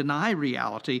deny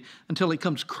reality until it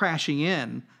comes crashing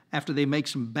in after they make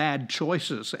some bad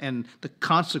choices and the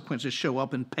consequences show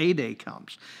up and payday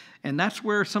comes. And that's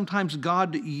where sometimes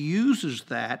God uses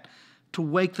that to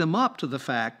wake them up to the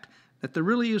fact that there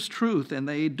really is truth and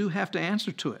they do have to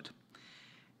answer to it.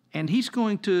 And he's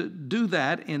going to do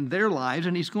that in their lives,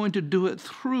 and he's going to do it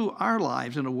through our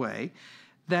lives in a way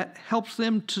that helps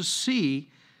them to see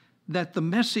that the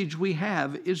message we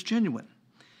have is genuine.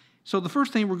 So the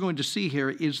first thing we're going to see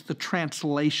here is the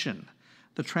translation.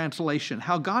 The translation,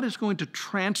 how God is going to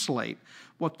translate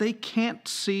what they can't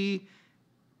see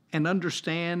and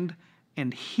understand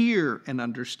and hear and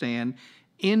understand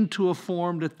into a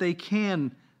form that they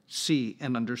can see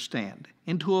and understand,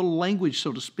 into a language,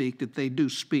 so to speak, that they do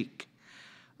speak.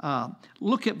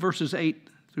 Look at verses 8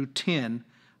 through 10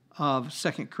 of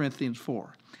 2 Corinthians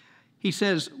 4. He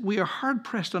says, "We are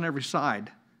hard-pressed on every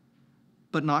side,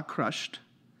 but not crushed,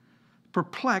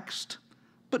 perplexed,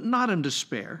 but not in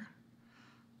despair,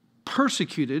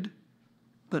 persecuted,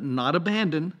 but not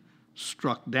abandoned,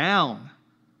 struck down,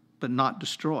 but not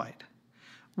destroyed.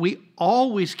 We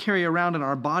always carry around in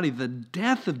our body the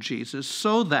death of Jesus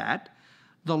so that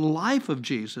the life of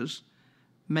Jesus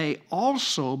may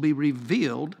also be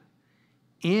revealed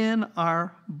in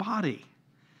our body."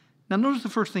 Now notice the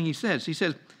first thing he says. He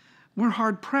says, we're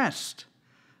hard-pressed.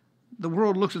 The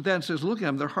world looks at that and says, look at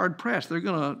them, they're hard-pressed. They're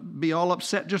going to be all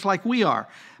upset just like we are.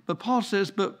 But Paul says,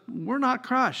 but we're not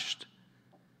crushed.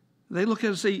 They look at it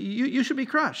and say, you should be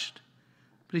crushed.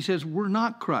 But he says, we're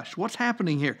not crushed. What's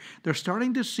happening here? They're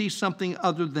starting to see something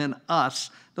other than us,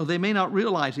 though they may not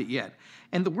realize it yet.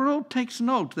 And the world takes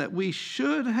note that we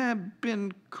should have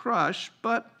been crushed,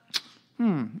 but,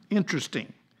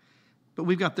 interesting. But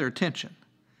we've got their attention.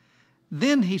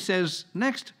 Then he says,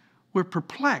 next, we're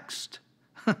perplexed.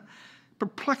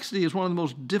 Perplexity is one of the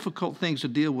most difficult things to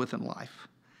deal with in life.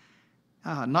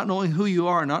 Not knowing who you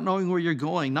are, not knowing where you're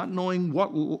going, not knowing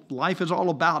what life is all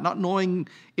about, not knowing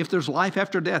if there's life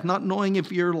after death, not knowing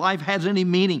if your life has any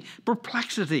meaning.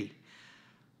 Perplexity.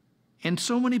 And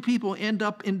so many people end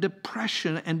up in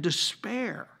depression and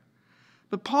despair.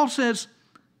 But Paul says,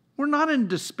 we're not in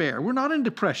despair, we're not in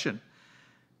depression.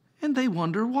 And they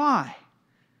wonder why.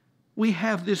 We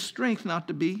have this strength not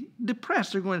to be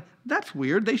depressed. They're going, that's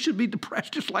weird. They should be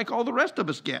depressed just like all the rest of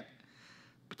us get.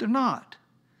 But they're not.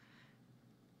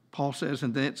 Paul says,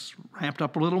 and then it's ramped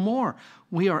up a little more.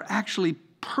 We are actually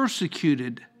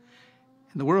persecuted.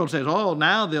 And the world says, oh,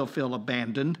 now they'll feel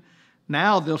abandoned.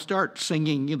 Now they'll start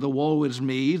singing the woe is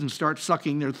me and start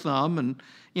sucking their thumb and,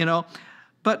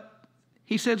 But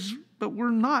he says, but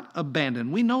we're not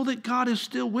abandoned. We know that God is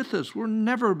still with us. We're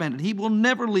never abandoned. He will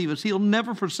never leave us. He'll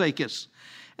never forsake us.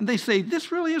 And they say,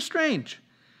 this really is strange.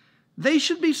 They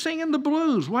should be singing the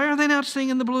blues. Why are they not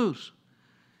singing the blues?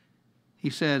 He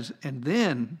says, and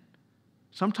then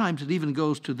sometimes it even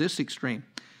goes to this extreme.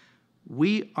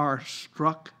 We are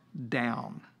struck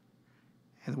down.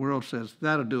 And the world says,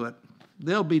 that'll do it.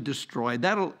 They'll be destroyed.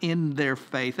 That'll end their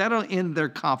faith. That'll end their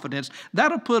confidence.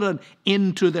 That'll put an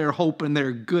end to their hope and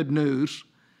their good news.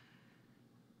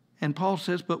 And Paul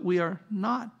says, but we are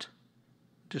not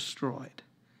destroyed.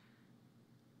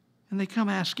 And they come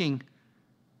asking,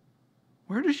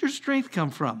 where does your strength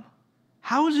come from?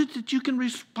 How is it that you can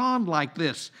respond like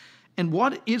this? And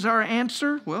what is our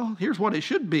answer? Well, here's what it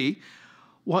should be.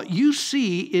 What you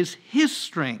see is his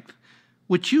strength,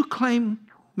 which you claim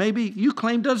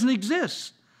doesn't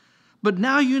exist. But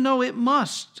now you know it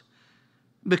must.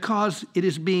 because it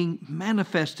is being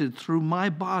manifested through my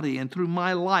body and through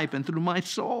my life and through my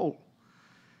soul.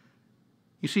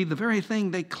 You see, the very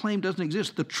thing they claim doesn't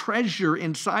exist, the treasure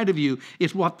inside of you,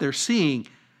 is what they're seeing.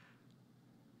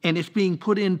 And it's being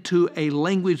put into a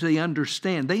language they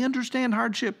understand. They understand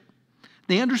hardship.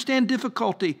 They understand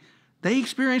difficulty. They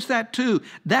experience that too.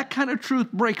 That kind of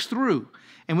truth breaks through.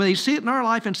 And when they see it in our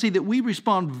life and see that we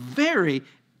respond very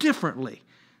differently,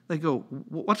 they go,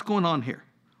 what's going on here?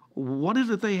 What is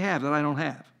it they have that I don't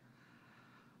have?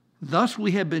 Thus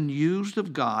we have been used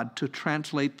of God to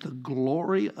translate the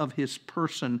glory of his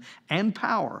person and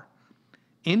power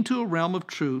into a realm of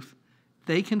truth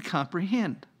they can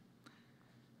comprehend.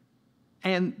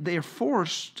 And they're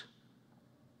forced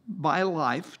by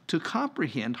life to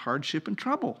comprehend hardship and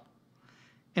trouble.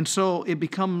 And so it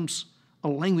becomes a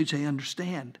language they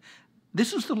understand.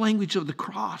 This is the language of the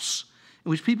cross, in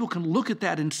which people can look at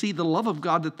that and see the love of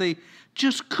God that they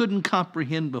just couldn't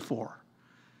comprehend before.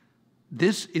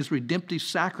 This is redemptive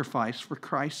sacrifice for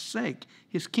Christ's sake,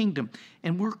 his kingdom.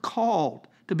 And we're called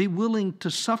to be willing to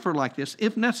suffer like this,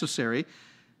 if necessary,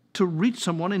 to reach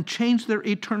someone and change their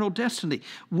eternal destiny.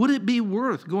 Would it be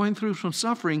worth going through some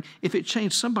suffering if it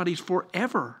changed somebody's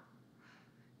forever?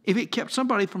 If it kept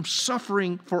somebody from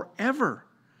suffering forever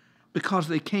because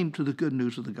they came to the good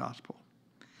news of the gospel?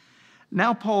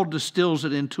 Now Paul distills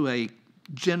it into a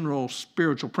general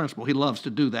spiritual principle. He loves to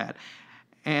do that.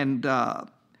 And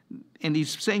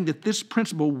he's saying that this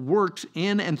principle works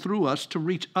in and through us to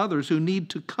reach others who need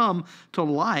to come to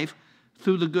life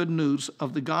through the good news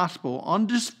of the gospel on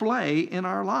display in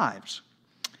our lives.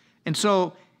 And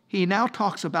so he now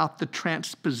talks about the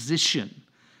transposition.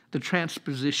 The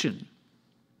transposition.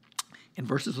 In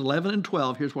verses 11 and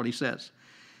 12, here's what he says.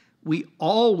 We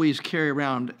always carry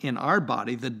around in our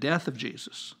body the death of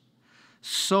Jesus,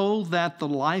 so that the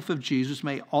life of Jesus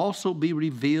may also be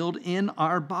revealed in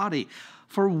our body.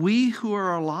 For we who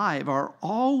are alive are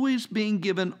always being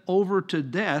given over to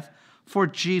death for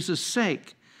Jesus'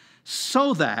 sake,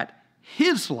 so that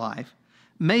his life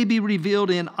may be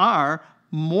revealed in our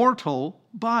mortal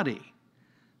body.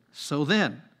 So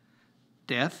then,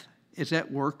 death is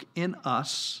at work in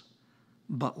us,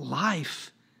 but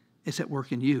life is at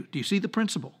work in you. Do you see the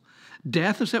principle?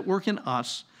 Death is at work in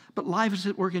us, but life is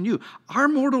at work in you. Our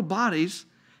mortal bodies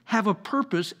have a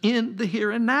purpose in the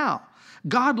here and now.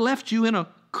 God left you in a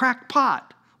cracked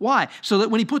pot. Why? So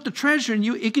that when he put the treasure in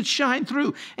you, it could shine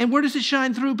through. And where does it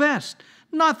shine through best?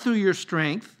 Not through your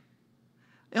strength.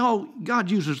 Oh, God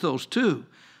uses those too.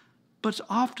 But it's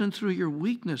often through your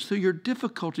weakness, through your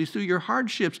difficulties, through your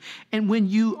hardships. And when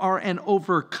you are an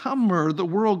overcomer, the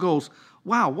world goes,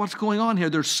 wow, what's going on here?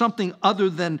 There's something other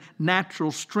than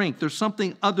natural strength. There's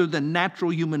something other than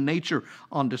natural human nature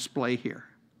on display here.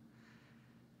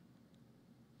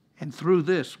 And through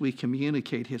this, we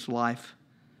communicate his life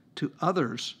to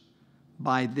others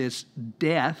by this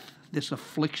death, this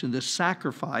affliction, this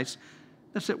sacrifice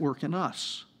that's at work in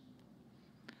us.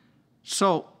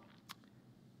 So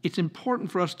it's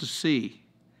important for us to see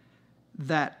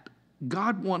that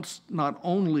God wants not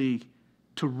only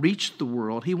to reach the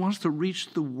world, he wants to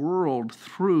reach the world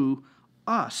through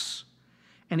us.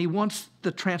 And he wants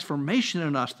the transformation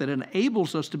in us that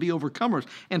enables us to be overcomers.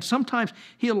 And sometimes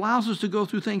he allows us to go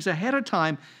through things ahead of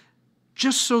time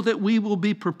just so that we will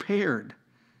be prepared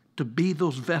to be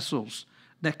those vessels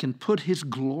that can put his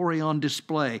glory on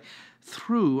display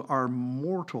through our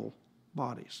mortal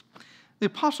bodies. The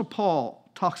Apostle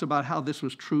Paul talks about how this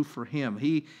was true for him.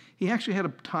 He actually had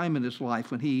a time in his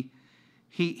life when he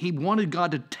wanted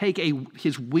God to take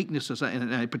his weaknesses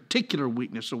and a particular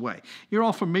weakness away. You're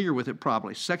all familiar with it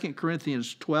probably. 2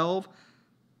 Corinthians 12,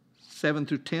 7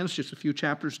 through 10 is just a few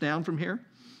chapters down from here.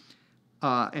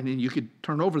 And then you could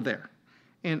turn over there.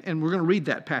 And we're going to read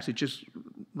that passage just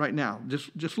right now.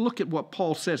 Just look at what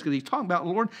Paul says, because he's talking about,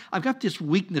 Lord, I've got this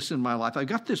weakness in my life. I've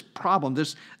got this problem,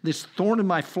 this thorn in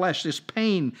my flesh, this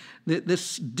pain,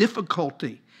 this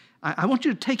difficulty. I want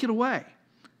you to take it away.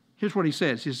 Here's what he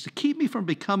says, is to keep me from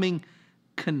becoming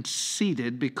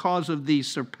conceited because of these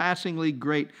surpassingly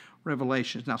great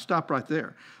revelations. Now stop right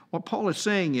there. What Paul is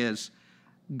saying is,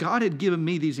 God had given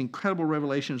me these incredible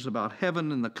revelations about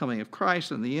heaven and the coming of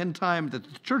Christ and the end time that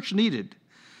the church needed.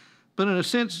 But in a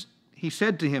sense, he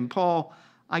said to him, Paul,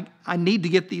 I need to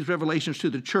get these revelations to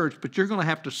the church, but you're going to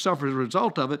have to suffer as a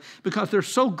result of it because they're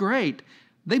so great,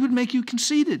 they would make you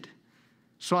conceited.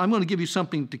 So I'm going to give you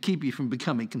something to keep you from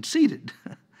becoming conceited.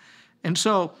 And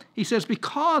so he says,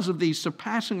 because of these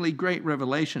surpassingly great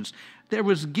revelations, there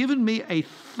was given me a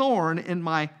thorn in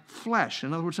my flesh,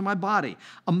 in other words, in my body,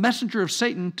 a messenger of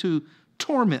Satan to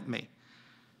torment me.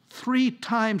 3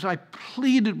 times I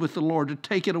pleaded with the Lord to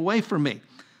take it away from me.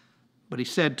 But he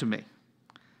said to me,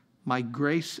 my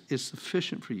grace is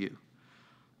sufficient for you.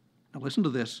 Now listen to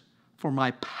this. For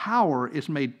my power is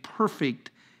made perfect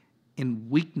in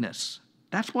weakness.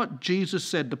 That's what Jesus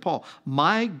said to Paul.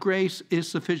 My grace is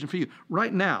sufficient for you.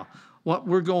 Right now, what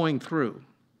we're going through,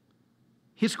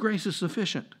 his grace is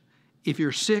sufficient. If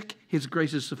you're sick, his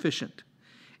grace is sufficient.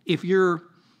 If you're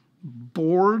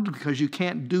bored because you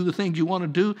can't do the things you want to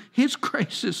do, his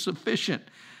grace is sufficient.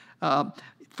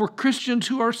 For Christians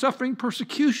who are suffering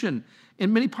persecution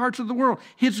in many parts of the world,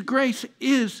 his grace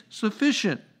is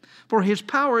sufficient. For his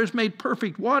power is made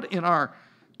perfect, what? In our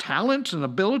talents and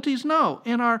abilities? No,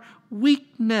 in our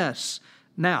weakness.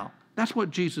 Now, that's what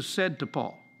Jesus said to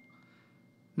Paul.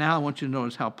 Now I want you to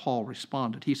notice how Paul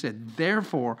responded. He said,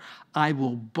 therefore, I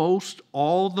will boast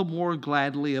all the more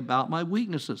gladly about my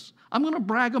weaknesses. I'm going to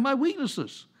brag on my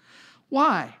weaknesses.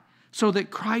 Why? So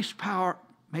that Christ's power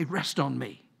may rest on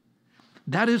me.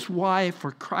 That is why,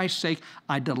 for Christ's sake,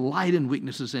 I delight in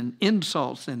weaknesses, in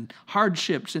insults, and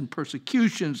hardships, and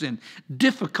persecutions, and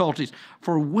difficulties.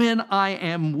 For when I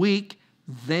am weak,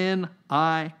 then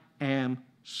I am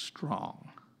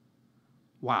strong.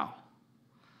 Wow.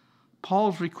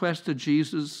 Paul's request to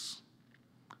Jesus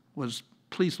was,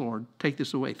 please, Lord, take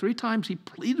this away. 3 times he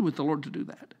pleaded with the Lord to do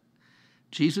that.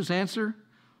 Jesus' answer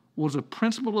was a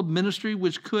principle of ministry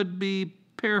which could be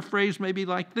paraphrased maybe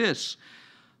like this.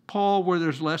 Paul, where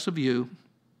there's less of you,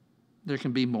 there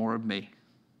can be more of me.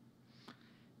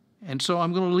 And so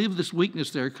I'm going to leave this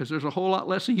weakness there because there's a whole lot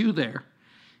less of you there.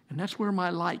 And that's where my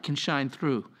light can shine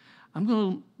through. I'm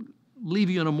going to leave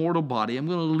you in a mortal body. I'm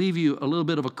going to leave you a little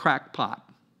bit of a crackpot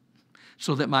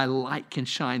so that my light can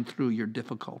shine through your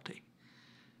difficulty.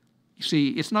 You see,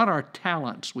 it's not our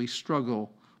talents we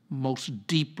struggle most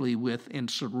deeply with and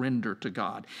surrender to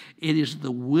God. It is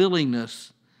the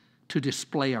willingness to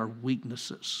display our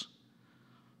weaknesses.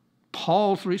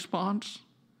 Paul's response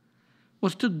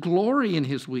was to glory in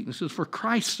his weaknesses for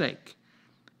Christ's sake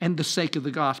and the sake of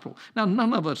the gospel. Now,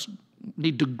 none of us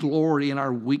need to glory in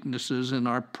our weaknesses and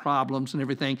our problems and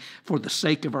everything for the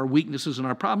sake of our weaknesses and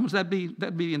our problems. That'd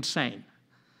be insane.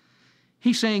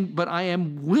 He's saying, but I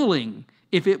am willing,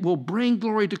 if it will bring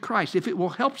glory to Christ, if it will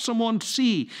help someone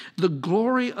see the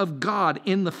glory of God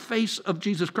in the face of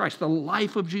Jesus Christ, the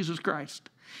life of Jesus Christ,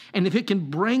 and if it can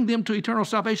bring them to eternal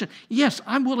salvation, yes,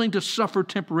 I'm willing to suffer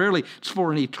temporarily. It's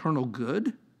for an eternal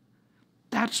good.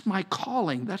 That's my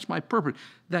calling. That's my purpose.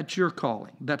 That's your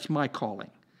calling. That's my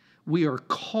calling. We are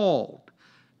called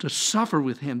to suffer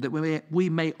with him that we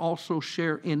may also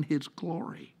share in his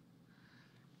glory.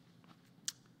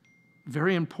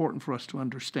 Very important for us to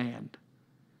understand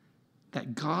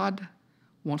that God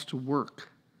wants to work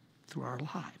through our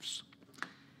lives.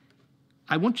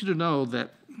 I want you to know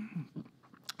that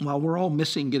while we're all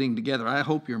missing getting together, I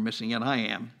hope you're missing, and I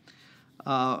am,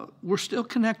 we're still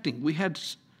connecting. We had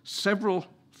several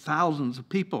thousands of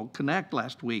people connect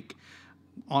last week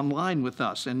online with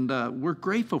us, and we're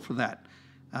grateful for that.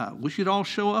 We should all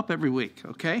show up every week,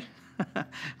 okay?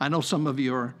 I know some of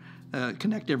you are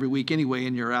connect every week anyway,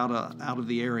 and you're out of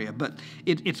the area, but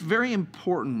it's very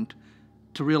important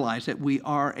to realize that we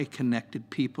are a connected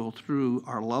people through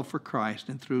our love for Christ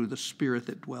and through the Spirit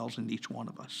that dwells in each one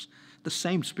of us, the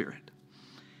same Spirit.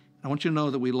 I want you to know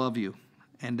that we love you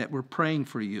and that we're praying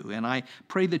for you, and I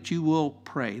pray that you will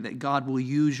pray, that God will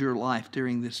use your life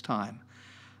during this time.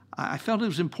 I felt it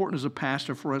was important as a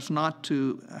pastor for us not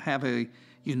to have a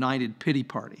united pity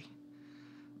party,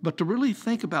 but to really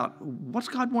think about what's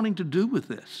God wanting to do with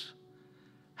this?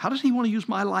 How does he want to use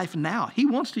my life now? He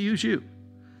wants to use you.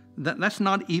 That's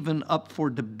not even up for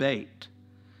debate.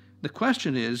 The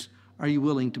question is, are you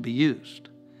willing to be used?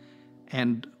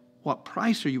 And what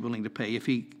price are you willing to pay if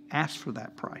he asks for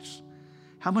that price?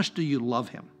 How much do you love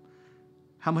him?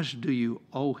 How much do you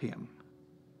owe him?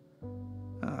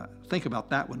 Think about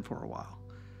that one for a while.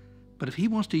 But if he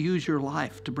wants to use your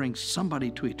life to bring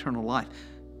somebody to eternal life,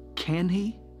 can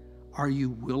he? Are you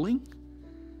willing?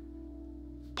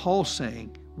 Paul's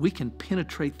saying we can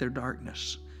penetrate their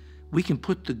darkness. We can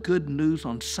put the good news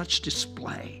on such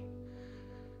display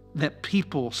that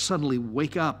people suddenly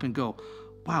wake up and go,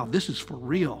 wow, this is for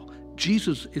real.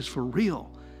 Jesus is for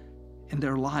real. And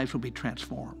their lives will be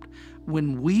transformed.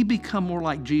 When we become more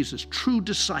like Jesus, true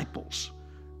disciples,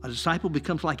 a disciple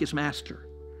becomes like his master.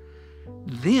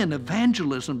 Then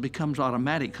evangelism becomes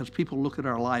automatic because people look at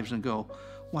our lives and go,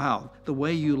 wow, the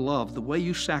way you love, the way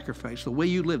you sacrifice, the way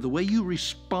you live, the way you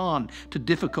respond to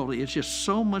difficulty is just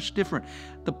so much different.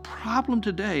 The problem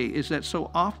today is that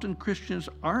so often Christians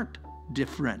aren't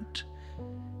different.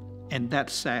 And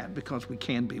that's sad because we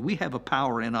can be. We have a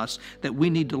power in us that we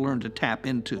need to learn to tap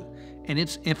into, and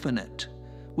it's infinite.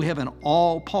 We have an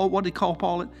all, Paul, what did Paul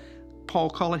call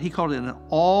it? He called it an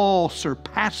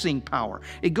all-surpassing power.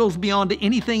 It goes beyond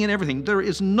anything and everything. There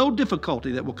is no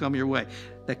difficulty that will come your way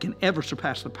that can ever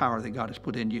surpass the power that God has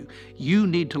put in you. You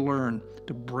need to learn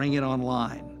to bring it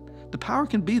online. The power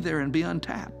can be there and be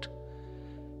untapped.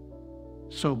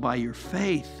 So by your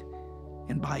faith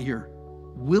and by your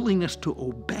willingness to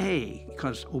obey,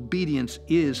 because obedience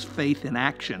is faith in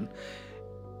action,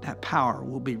 that power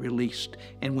will be released.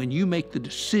 And when you make the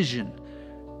decision,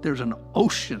 there's an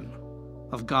ocean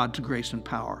of God's grace and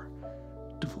power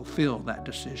to fulfill that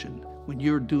decision when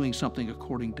you're doing something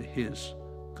according to His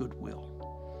good will.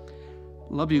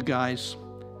 Love you guys.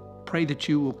 Pray that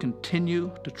you will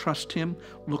continue to trust Him,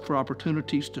 look for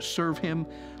opportunities to serve Him,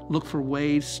 look for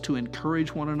ways to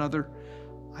encourage one another.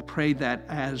 I pray that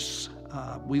as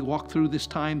we walk through this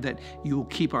time, that you will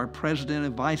keep our president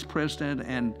and vice president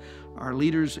and our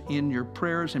leaders in your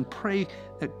prayers, and pray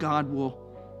that God will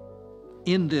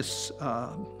end this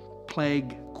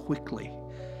plague quickly.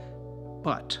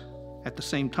 But at the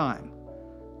same time,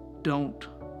 don't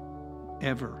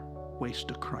ever waste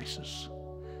a crisis.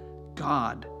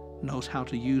 God knows how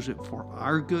to use it for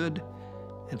our good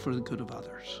and for the good of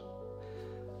others.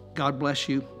 God bless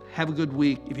you. Have a good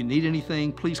week. If you need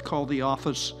anything, please call the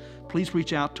office. Please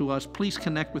reach out to us. Please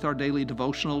connect with our daily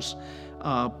devotionals.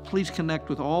 Please connect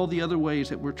with all the other ways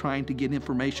that we're trying to get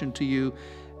information to you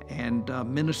and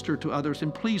minister to others.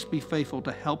 And please be faithful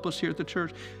to help us here at the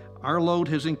church. Our load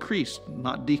has increased,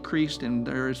 not decreased, and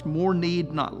there is more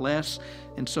need, not less.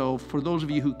 And so for those of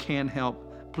you who can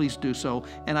help, please do so.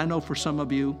 And I know for some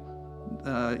of you,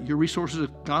 your resources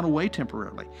have gone away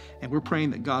temporarily, and we're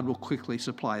praying that God will quickly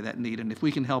supply that need. And if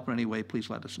we can help in any way, please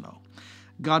let us know.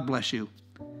 God bless you.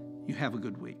 You have a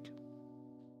good week.